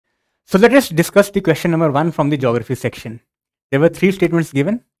So let us discuss the question number 1 from the geography section. There were 3 statements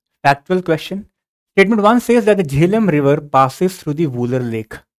given. Factual question. Statement 1 says that the Jhelum River passes through the Wular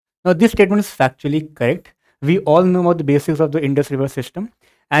Lake. Now this statement is factually correct. We all know about the basics of the Indus River system,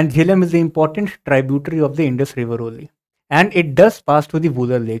 and Jhelum is the important tributary of the Indus River only. And it does pass through the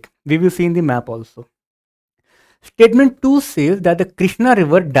Wular Lake. We will see in the map also. Statement 2 says that the Krishna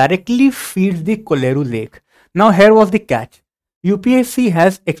River directly feeds the Kolleru Lake. Now here was the catch. UPSC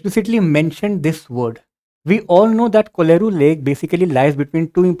has explicitly mentioned this word. We all know that Kolleru Lake basically lies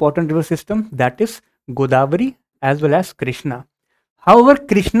between 2 important river systems, that is Godavari as well as Krishna. However,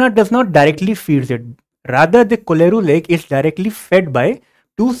 Krishna does not directly feed it. Rather, the Kolleru Lake is directly fed by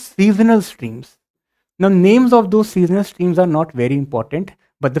 2 seasonal streams. Now, names of those seasonal streams are not very important,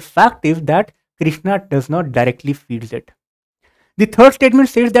 but the fact is that Krishna does not directly feed it. The third statement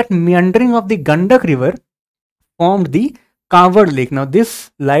says that meandering of the Gandak River formed the Kanwar Lake. Now,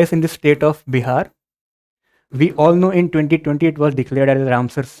 this lies in the state of Bihar. We all know in 2020 it was declared as a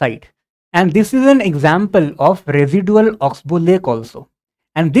Ramsar site. And this is an example of residual oxbow lake also.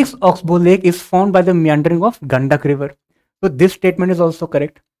 And this oxbow lake is formed by the meandering of Gandak River. So this statement is also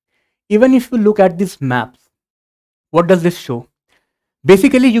correct. Even if you look at these maps, what does this show?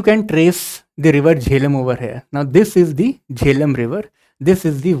 Basically, you can trace the river Jhelum over here. Now, this is the Jhelum River. This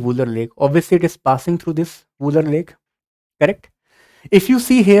is the Wular Lake. Obviously, it is passing through this Wular Lake. Correct? If you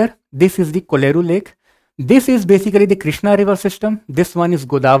see here, this is the Kolleru Lake. This is basically the Krishna River system. This one is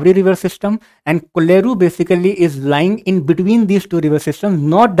Godavari River system. And Kolleru basically is lying in between these 2 river systems,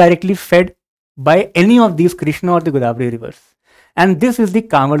 not directly fed by any of these Krishna or the Godavari rivers. And this is the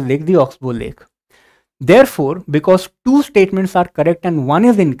Kanwar Lake, the Oxbow Lake. Therefore, because 2 statements are correct and 1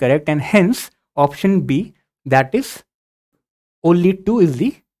 is incorrect, and hence option B, that is only 2, is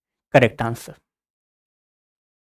the correct answer.